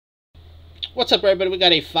What's up, everybody? We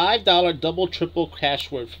got a $5 double triple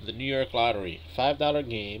cash word from the New York Lottery. $5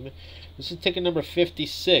 game. This is ticket number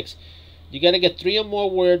 56. You got to get 3 or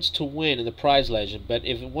more words to win in the prize legend, but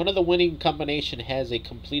if one of the winning combination has a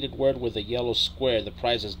completed word with a yellow square, the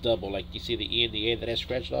prize is double, like you see the E and the A that I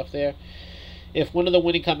scratched off there. If one of the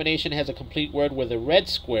winning combination has a complete word with a red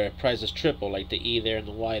square, prize is triple, like the E there and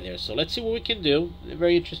the Y there. So let's see what we can do. A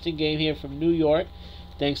very interesting game here from New York.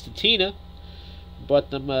 Thanks to Tina.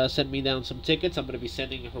 But sent me down some tickets. I'm going to be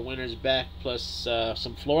sending her winners back, plus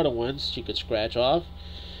some Florida ones she could scratch off.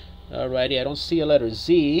 Alrighty, I don't see a letter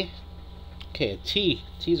Z. Okay, a T.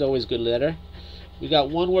 T's always a good letter. We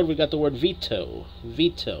got one word. We got the word veto.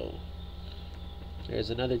 Veto.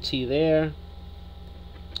 There's another T there.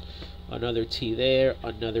 Another T there.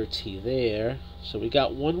 Another T there. So we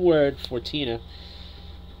got one word for Tina.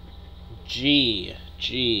 G.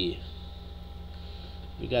 G.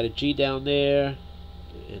 We got a G down there.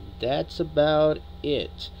 And that's about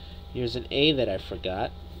it. Here's an A that I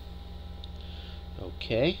forgot.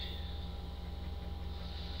 Okay.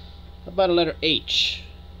 How about a letter H?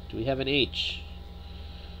 Do we have an H?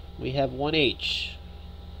 We have one H.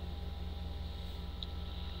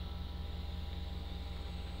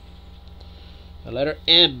 A letter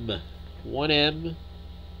M. One M.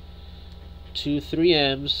 2, 3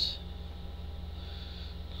 M's.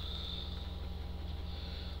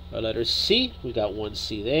 A letter C. We got one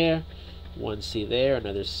C there. One C there.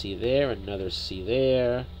 Another C there. Another C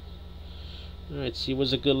there. Alright, C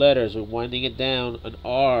was a good letter as we're winding it down. An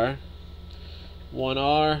R. One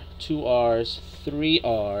R. 2 R's. 3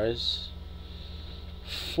 R's.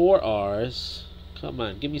 4 R's. Come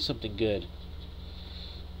on, give me something good.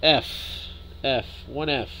 F. F. One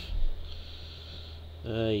F.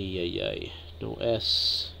 Ay, ay, ay. No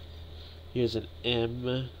S. Here's an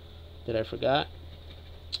M that I forgot.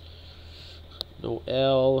 No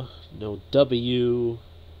L, no W,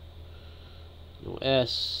 no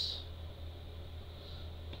S,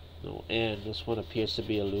 no N. This one appears to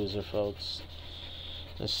be a loser, folks.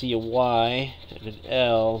 I see a Y, and an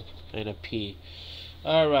L, and a P.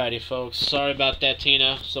 Alrighty, folks. Sorry about that,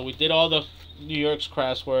 Tina. So we did all the New York's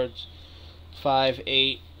crosswords. 5,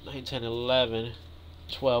 8, 9, 10, 11,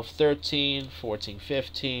 12, 13, 14,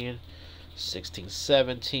 15, 16,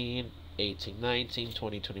 17, 18, 19,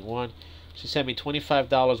 20, 21. She sent me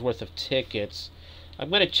 $25 worth of tickets. I'm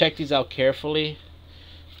going to check these out carefully,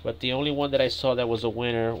 but the only one that I saw that was a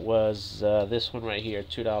winner was this one right here,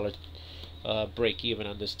 $2 break even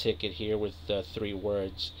on this ticket here with 3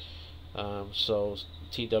 words. So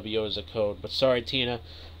TWO is a code. But sorry, Tina,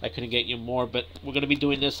 I couldn't get you more, but we're going to be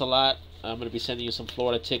doing this a lot. I'm going to be sending you some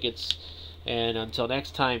Florida tickets. And until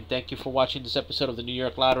next time, thank you for watching this episode of the New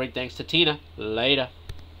York Lottery. Thanks to Tina. Later.